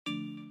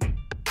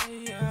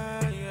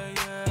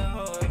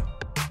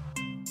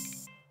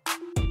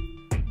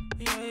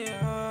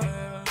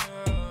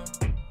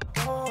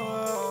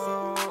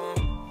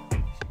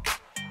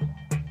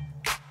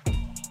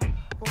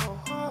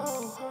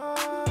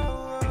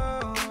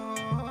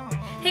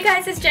Hey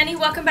guys, it's Jenny.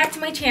 Welcome back to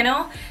my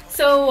channel.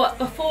 So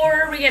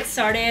before we get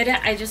started,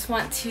 I just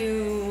want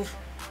to,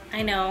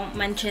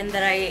 mention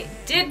that I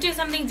did do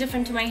something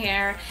different to my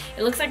hair.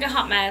 It looks like a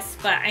hot mess,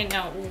 but I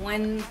know,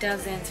 when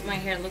doesn't my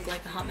hair look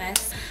like a hot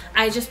mess?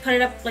 I just put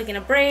it up like in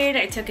a braid.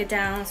 I took it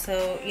down,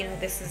 so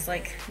this is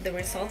like the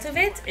result of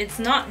it. It's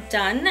not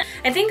done.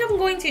 I think I'm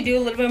going to do a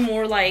little bit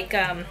more like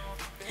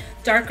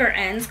darker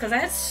ends because I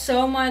had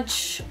so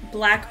much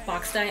black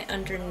box dye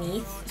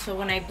underneath, so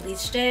when I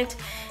bleached it,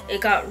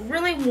 it got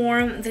really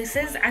warm. This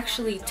is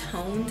actually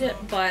toned,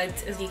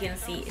 but as you can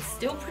see, it's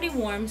still pretty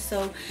warm,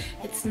 so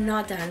it's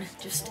not done.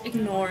 Just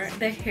ignore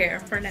the hair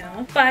for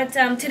now. But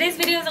today's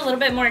video is a little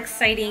bit more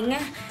exciting.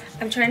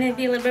 I'm trying to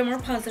be a little bit more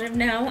positive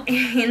now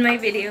in my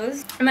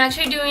videos. I'm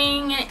actually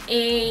doing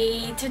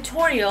a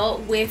tutorial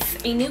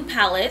with a new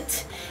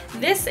palette.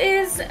 This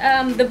is,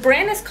 the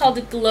brand is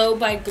called Glow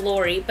by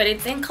Glory, but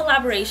it's in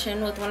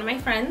collaboration with one of my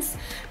friends.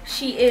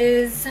 She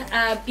is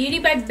Beauty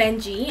by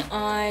Benji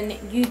on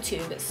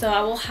YouTube. So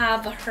I will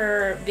have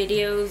her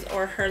videos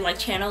or her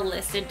channel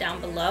listed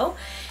down below.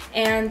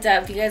 And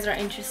if you guys are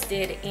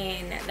interested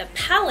in the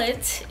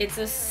palette,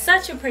 it's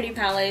such a pretty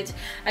palette.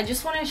 I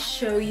just want to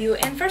show you.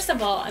 And first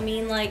of all,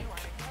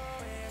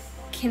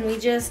 can we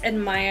just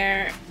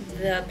admire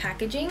the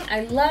packaging?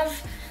 I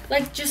love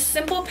just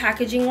simple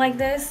packaging like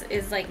this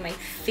is like my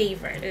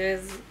favorite. It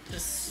is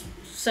just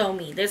so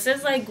me. This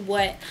is like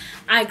what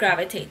I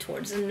gravitate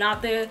towards, and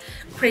not the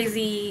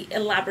crazy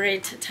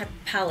elaborate type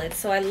of palette.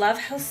 So I love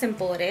how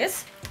simple it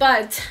is,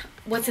 but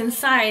what's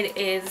inside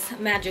is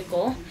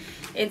magical.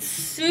 It's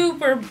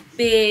super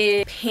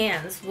big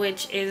pans,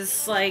 which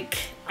is like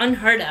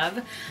unheard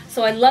of,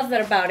 so I love that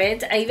about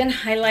it. I even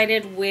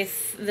highlighted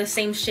with the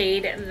same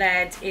shade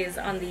that is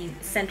on the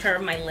center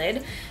of my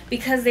lid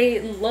because they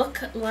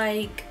look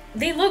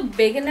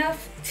big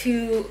enough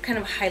to kind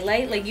of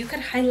highlight. Like you could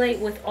highlight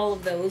with all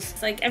of those.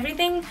 It's like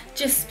everything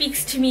just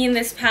speaks to me in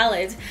this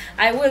palette.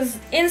 I was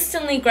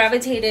instantly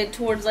gravitated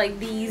towards like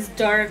these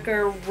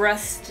darker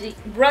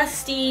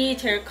rusty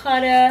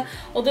terracotta,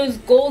 all those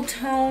gold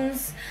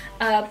tones.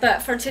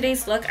 But for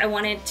today's look, I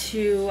wanted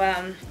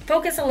to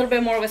focus a little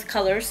bit more with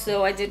colors,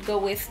 so I did go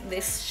with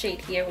this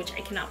shade here, which I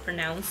cannot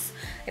pronounce.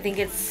 I think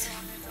it's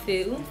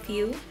Few.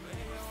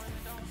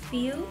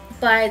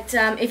 But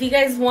if you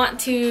guys want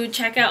to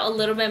check out a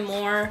little bit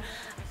more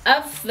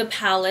of the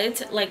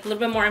palette, like a little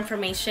bit more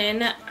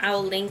information,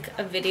 I'll link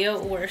a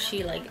video where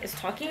she is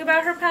talking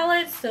about her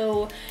palette,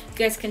 so you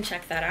guys can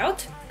check that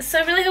out. So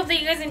I really hope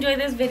that you guys enjoyed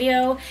this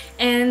video,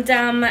 and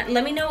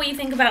let me know what you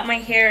think about my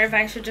hair, if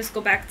I should just go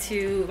back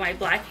to my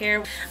black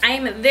hair. I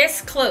am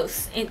this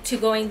close to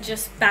going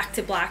just back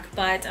to black,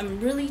 but I'm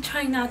really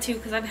trying not to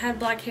because I've had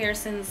black hair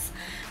since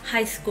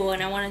high school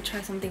and I want to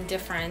try something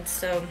different.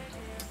 So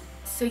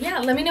yeah,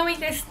 let me know what you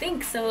guys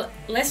think. So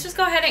let's just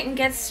go ahead and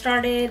get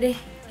started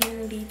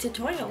in the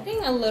tutorial. I'm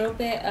doing a little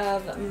bit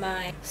of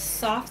my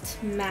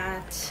soft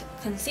matte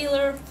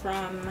concealer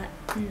from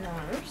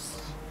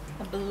NARS.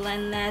 I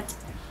blend that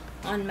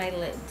on my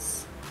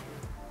lids.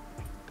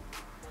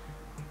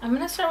 I'm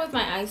gonna start with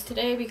my eyes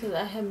today because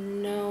I have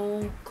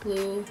no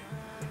clue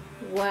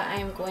what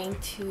I'm going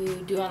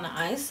to do on the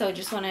eyes, so I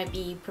just want to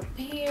be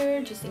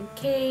prepared just in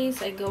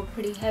case I go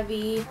pretty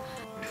heavy.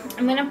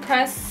 I'm gonna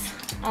press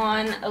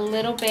on a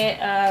little bit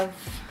of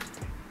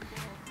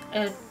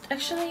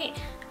actually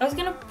I was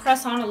gonna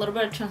press on a little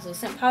bit of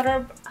translucent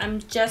powder. I'm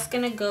just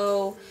gonna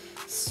go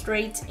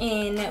straight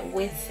in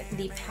with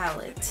the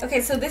palette.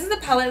 Okay, so this is the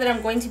palette that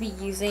I'm going to be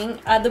using.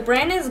 The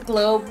brand is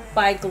Glow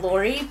by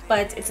Glory,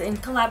 but it's in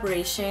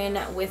collaboration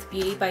with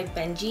Beauty by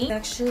Benji.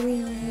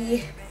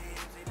 Actually,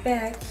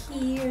 back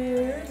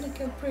here, look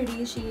how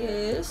pretty she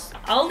is.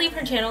 I'll leave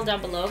her channel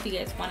down below if you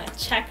guys want to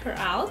check her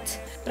out,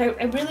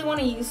 but I really want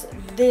to use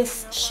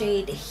this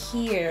shade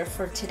here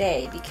for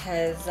today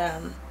because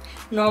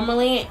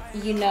normally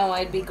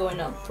I'd be going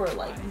up for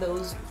like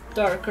those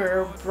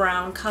darker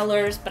brown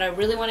colors, but I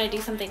really want to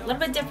do something a little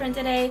bit different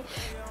today.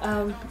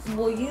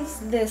 We'll use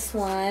this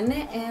one,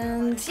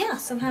 and yeah,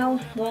 somehow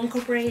we'll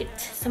incorporate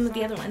some of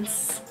the other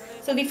ones.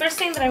 So the first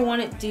thing that I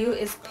want to do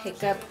is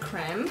pick up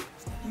creme.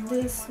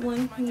 This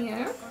one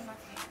here.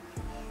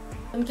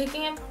 I'm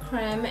picking up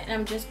creme and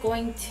I'm just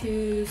going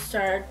to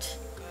start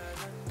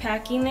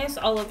packing this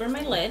all over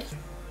my lid.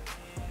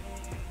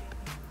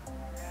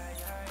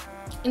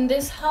 And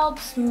this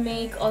helps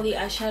make all the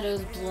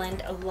eyeshadows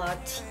blend a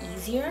lot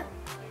easier.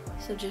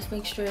 So just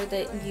make sure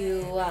that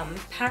you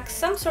pack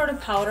some sort of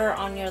powder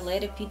on your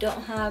lid. If you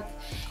don't have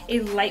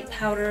a light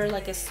powder,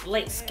 like a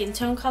light skin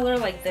tone color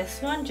like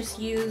this one, just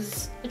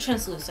use a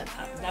translucent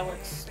powder. That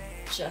works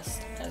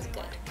just as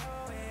good.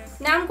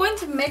 Now I'm going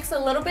to mix a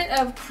little bit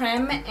of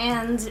creme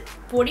and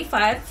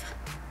 45.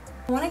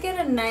 I want to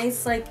get a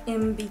nice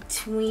in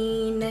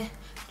between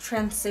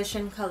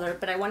transition color,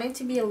 but I want it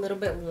to be a little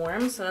bit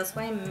warm, so that's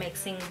why I'm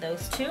mixing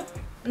those two.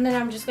 And then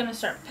I'm just going to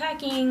start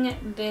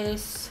packing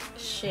this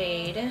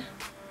shade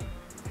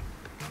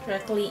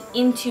directly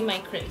into my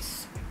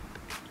crease.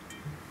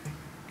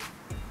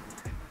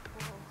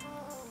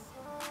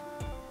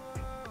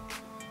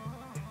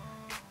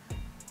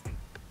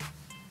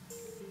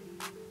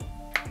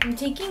 I'm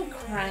taking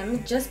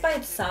creme just by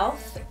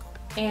itself,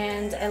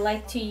 and I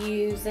like to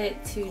use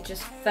it to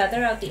just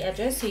feather out the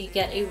edges so you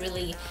get a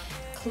really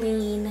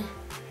clean,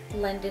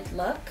 blended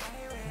look.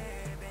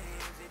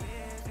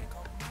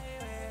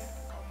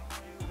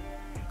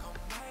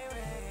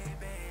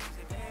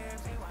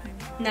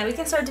 Now we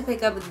can start to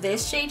pick up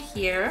this shade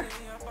here.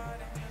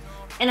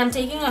 And I'm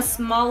taking a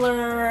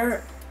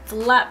smaller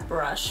flat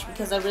brush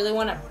because I really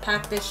want to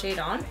pack this shade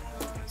on.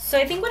 So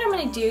I think what I'm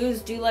going to do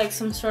is do like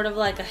some sort of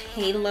like a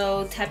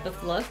halo type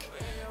of look.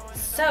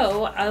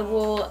 So I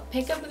will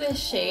pick up this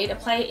shade,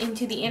 apply it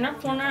into the inner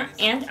corner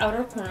and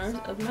outer corners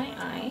of my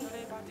eye.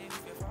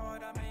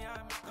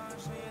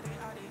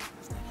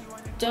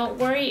 Don't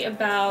worry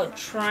about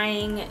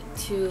trying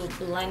to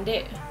blend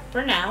it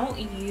for now.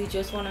 You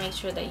just want to make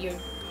sure that you're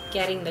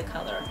getting the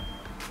color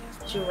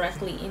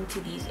directly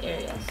into these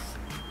areas.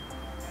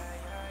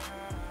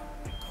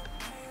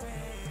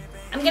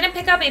 I'm gonna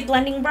pick up a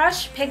blending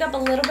brush, pick up a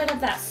little bit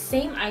of that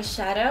same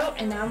eyeshadow,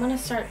 and now I'm gonna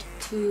start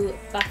to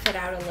buff it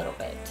out a little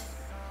bit.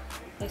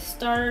 I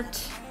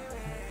start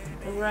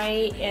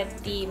right at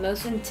the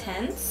most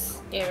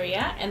intense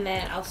area, and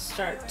then I'll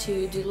start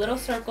to do little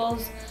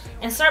circles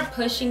and start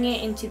pushing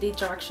it into the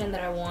direction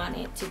that I want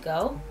it to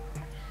go.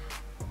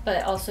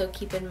 But also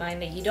keep in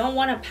mind that you don't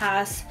want to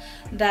pass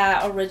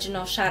that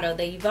original shadow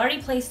that you've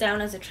already placed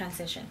down as a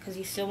transition, because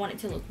you still want it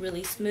to look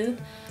really smooth.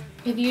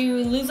 If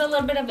you lose a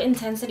little bit of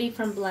intensity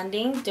from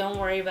blending, don't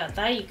worry about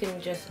that. You can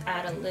just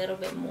add a little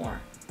bit more.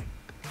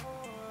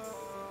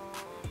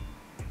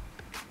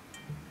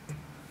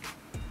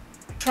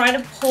 Try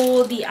to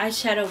pull the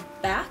eyeshadow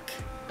back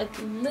a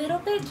little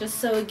bit just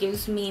so it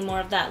gives me more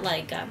of that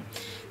like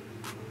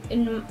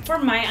for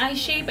my eye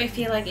shape, I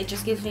feel like it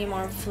just gives me a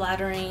more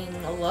flattering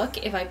look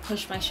if I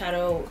push my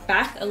shadow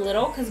back a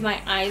little, because my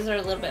eyes are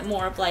a little bit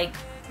more of like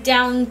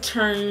down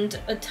turned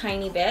a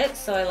tiny bit,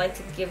 so I like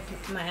to give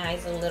my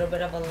eyes a little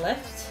bit of a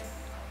lift.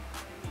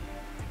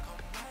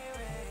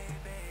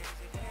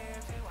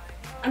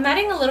 I'm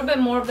adding a little bit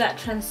more of that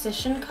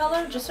transition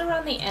color just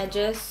around the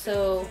edges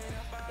so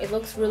it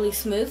looks really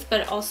smooth,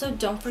 but also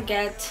don't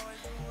forget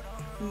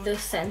the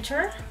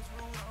center.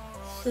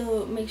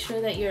 So make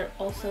sure that you're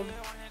also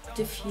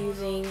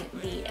diffusing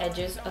the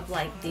edges of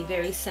like the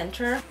very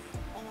center.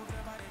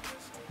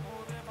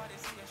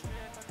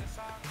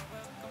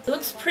 It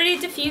looks pretty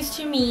diffused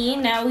to me.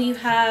 Now you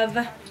have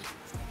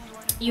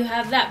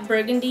that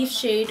burgundy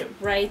shade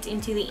right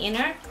into the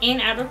inner and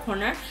outer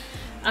corner.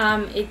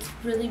 It's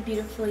really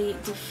beautifully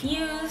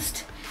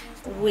diffused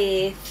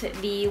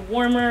with the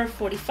warmer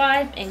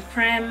 45 and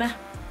creme.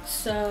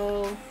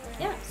 So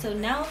yeah, so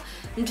now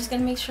I'm just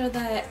gonna make sure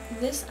that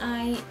this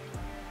eye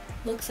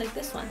looks like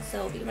this one, so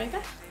I'll be right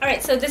back.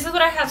 Alright, so this is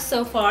what I have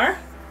so far.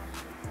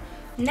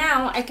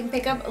 Now I can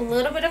pick up a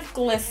little bit of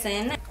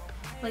glisten,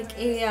 like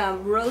a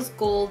rose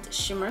gold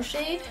shimmer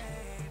shade.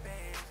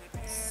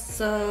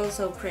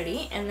 So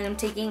pretty. And then I'm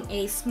taking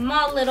a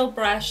small little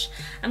brush.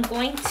 I'm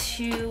going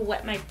to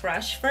wet my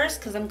brush first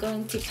because I'm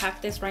going to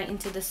pack this right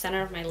into the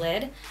center of my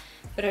lid,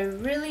 but I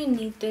really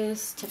need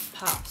this to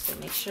pop, so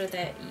make sure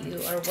that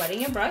you are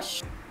wetting your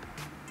brush.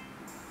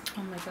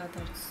 Oh my god,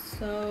 that is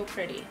so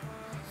pretty.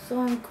 So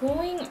I'm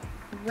going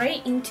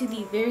right into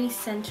the very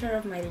center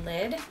of my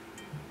lid.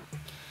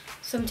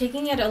 So I'm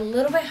taking it a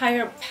little bit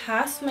higher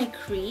past my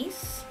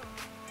crease.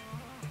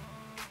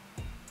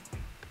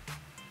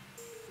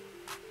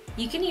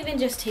 You can even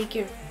just take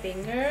your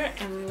finger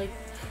and like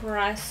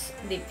press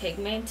the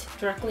pigment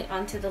directly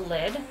onto the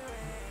lid.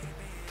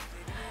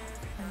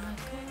 Oh my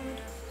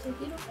god, so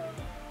beautiful.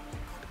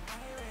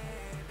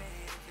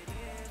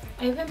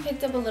 I even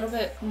picked up a little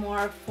bit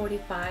more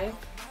 45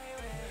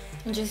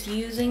 and just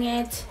using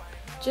it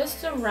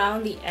just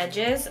around the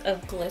edges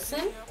of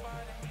glisten.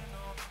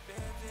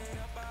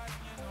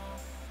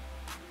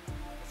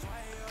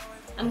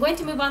 I'm going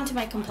to move on to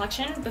my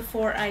complexion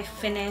before I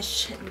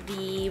finish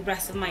the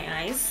rest of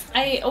my eyes.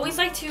 I always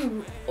like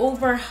to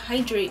over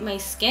hydrate my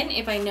skin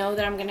if I know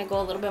that I'm going to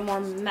go a little bit more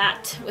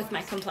matte with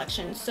my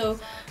complexion. So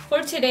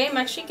for today, I'm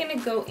actually going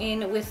to go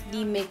in with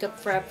the Makeup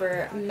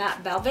Forever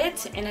Matte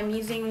Velvet, and I'm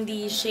using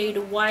the shade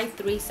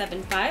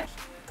Y375.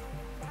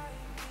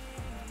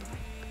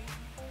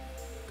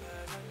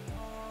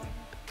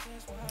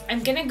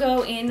 I'm going to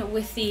go in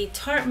with the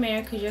Tarte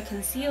Maracuja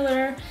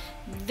Concealer.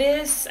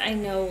 This I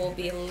know will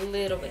be a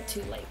little bit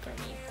too light for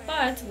me,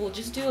 but we'll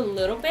just do a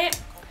little bit,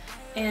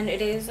 and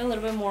it is a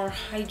little bit more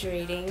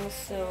hydrating,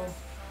 so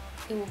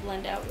it will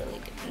blend out really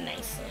good,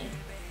 nicely.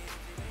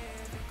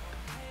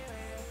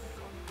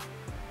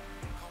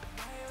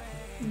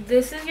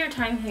 This is your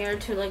time here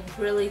to like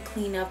really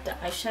clean up the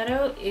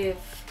eyeshadow.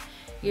 If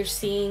you're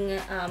seeing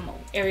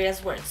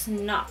areas where it's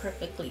not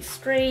perfectly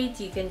straight,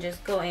 you can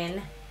just go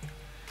in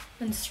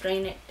and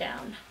strain it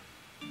down.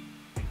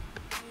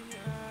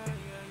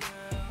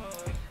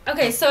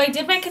 Okay, so I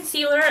did my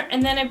concealer,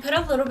 and then I put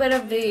a little bit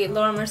of the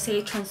Laura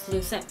Mercier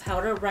translucent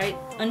powder right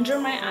under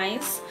my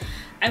eyes.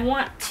 I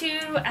want to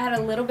add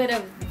a little bit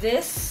of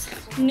this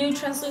new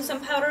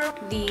translucent powder,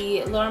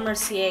 the Laura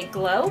Mercier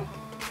Glow.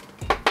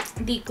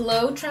 the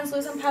Glow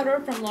Translucent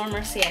Powder from Laura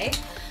Mercier.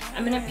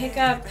 I'm gonna pick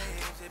up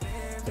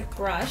the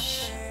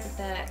brush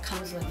that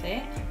comes with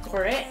it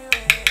for it.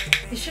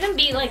 It shouldn't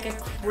be like a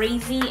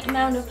crazy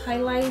amount of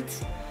highlight.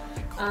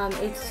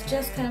 It's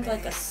just kind of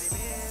like a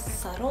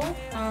subtle.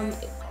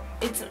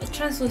 It's a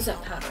translucent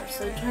powder,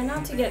 so try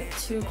not to get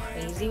too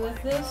crazy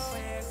with this.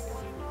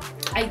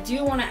 I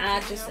do want to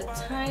add just a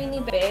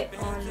tiny bit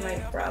on my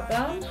brow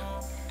bone.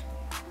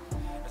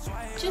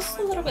 Just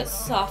a little bit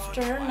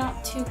softer,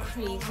 not too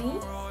crazy.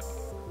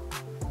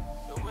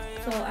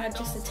 So I'll add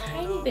just a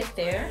tiny bit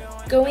there.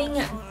 Going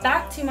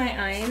back to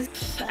my eyes,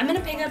 I'm going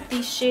to pick up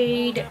the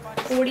shade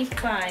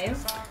 45.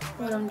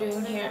 What I'm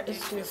doing here is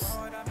just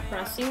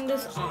pressing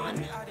this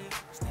on.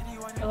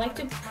 I like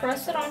to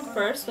press it on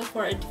first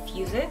before I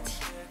diffuse it.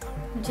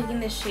 I'm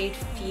taking the shade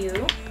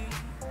Few.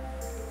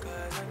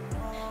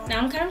 Now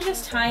I'm kind of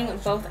just tying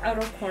both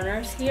outer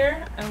corners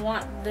here. I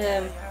want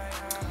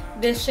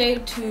this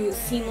shade to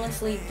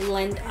seamlessly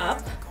blend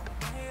up.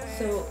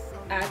 So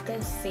add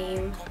the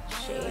same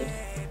shade.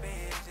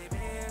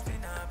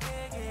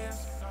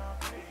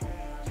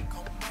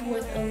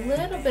 With a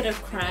little bit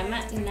of creme,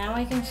 now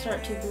I can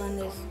start to blend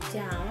this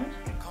down.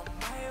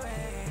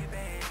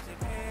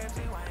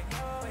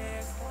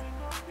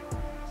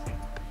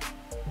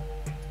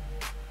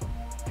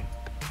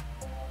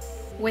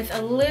 With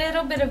a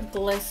little bit of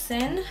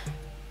glisten,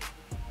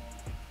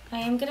 I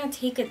am gonna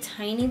take a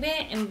tiny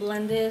bit and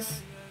blend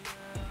this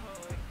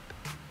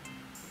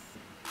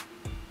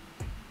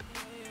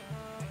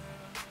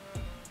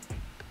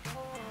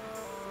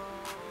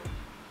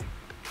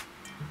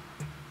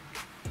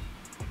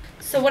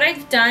So what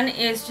I've done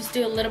is just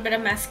do a little bit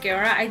of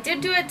mascara. I did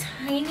do a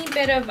tiny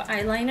bit of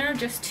eyeliner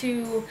just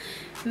to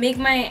make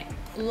my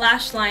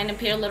lash line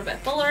appear a little bit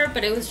fuller,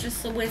 but it was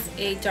just with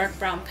a dark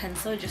brown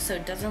pencil just so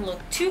it doesn't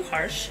look too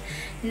harsh.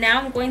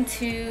 Now I'm going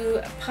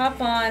to pop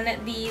on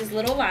these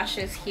little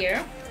lashes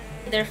here.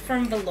 They're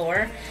from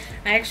Velour.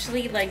 I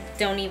actually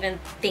don't even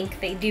think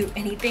they do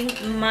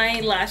anything. My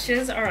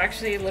lashes are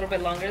actually a little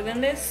bit longer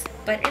than this,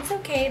 but it's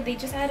okay. They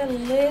just add a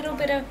little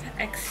bit of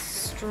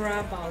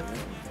extra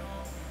volume.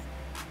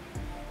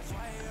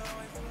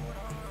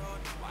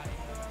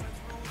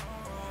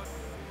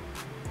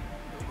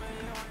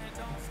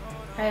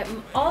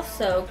 I'm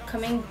also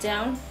coming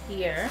down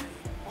here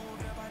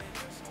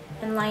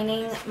and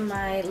lining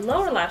my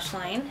lower lash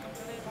line.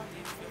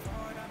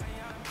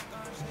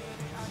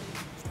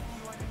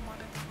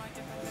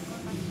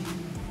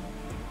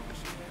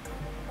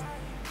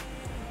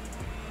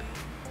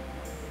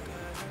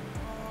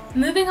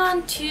 Moving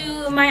on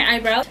to my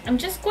eyebrows, I'm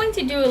just going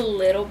to do a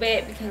little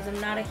bit because I'm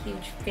not a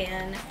huge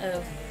fan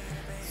of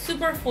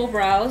super full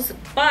brows,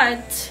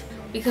 but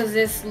because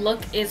this look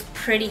is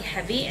pretty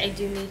heavy, I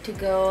do need to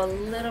go a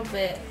little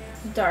bit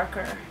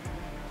darker.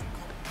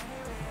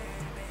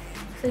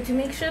 So to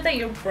make sure that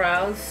your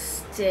brows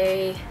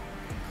stay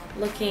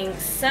looking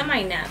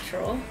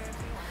semi-natural,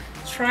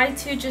 try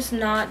to just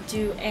not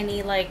do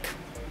any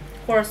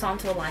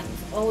horizontal lines.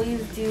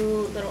 Always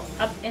do little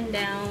up and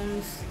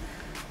downs.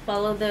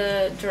 Follow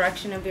the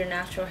direction of your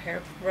natural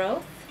hair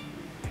growth.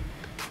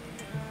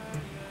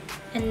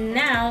 And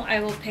now I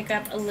will pick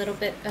up a little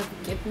bit of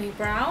Give Me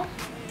Brow.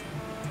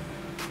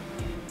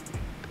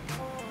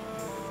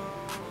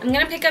 I'm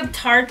gonna pick up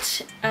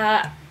Tarte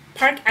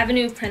Park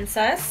Avenue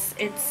Princess.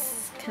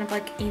 It's kind of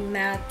like a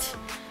matte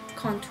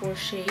contour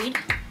shade.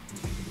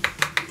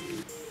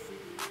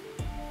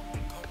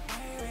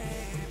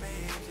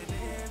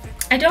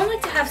 I don't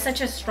like to have such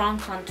a strong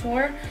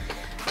contour,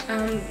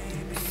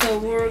 so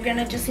we're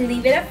gonna just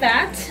leave it at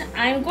that.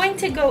 I'm going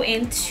to go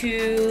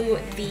into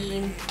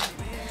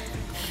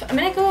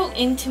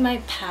my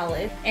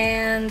palette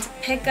and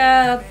pick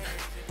up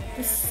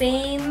the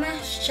same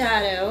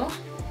shadow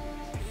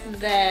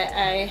that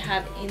I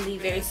have in the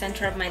very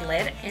center of my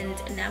lid, and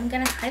now I'm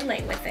gonna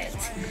highlight with it.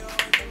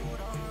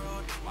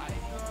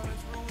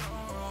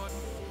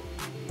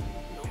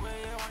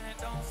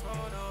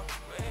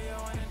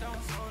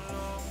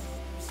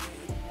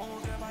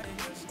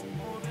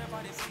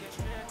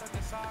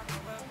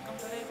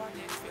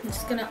 I'm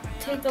just gonna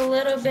take a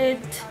little bit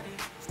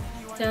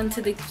down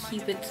to the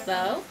Cupid's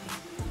bow.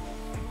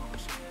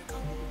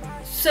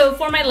 So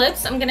for my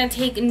lips, I'm gonna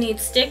take Nude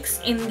Sticks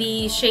in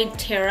the shade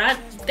Terra.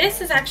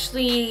 This is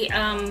actually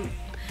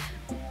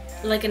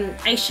like an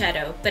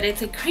eyeshadow, but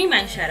it's a cream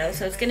eyeshadow,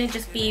 so it's gonna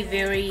just be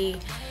very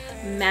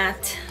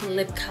matte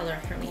lip color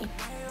for me.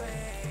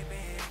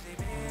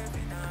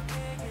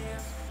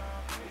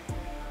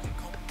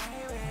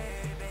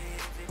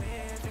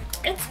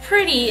 It's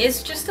pretty,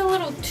 it's just a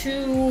little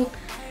too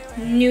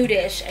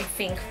nudish, I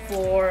think,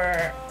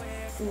 for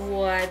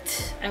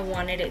what I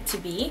wanted it to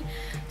be.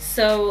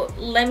 So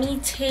let me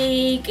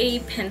take a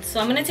pencil.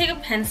 I'm gonna take a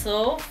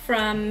pencil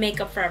from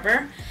Makeup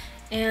Forever,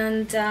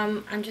 and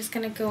I'm just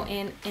gonna go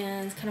in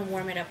and kind of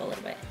warm it up a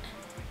little bit.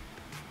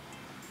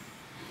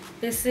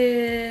 This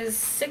is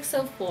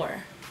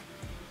 604.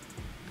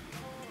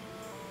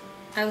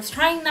 I was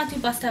trying not to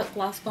bust out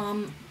Gloss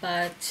Bomb,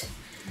 but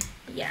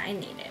yeah, I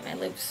need it. My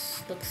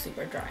lips look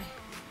super dry.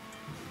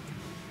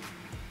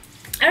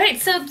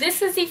 Alright, so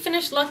this is the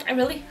finished look. I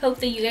really hope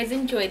that you guys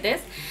enjoyed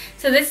this.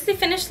 So this is the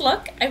finished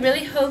look. I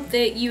really hope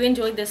that you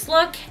enjoyed this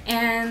look,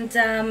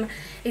 and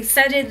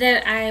excited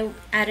that I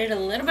added a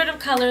little bit of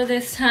color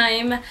this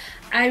time.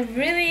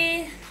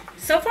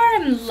 So far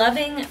I'm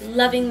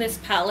loving this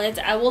palette.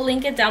 I will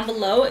link it down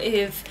below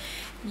if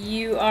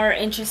you are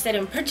interested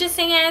in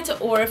purchasing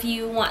it, or if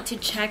you want to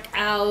check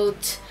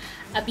out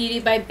A Beauty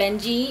by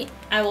Benji.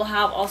 I will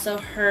have also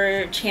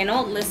her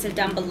channel listed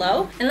down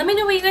below. And let me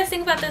know what you guys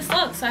think about this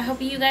look. So I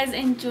hope you guys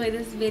enjoy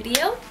this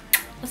video.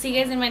 I'll see you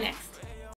guys in my next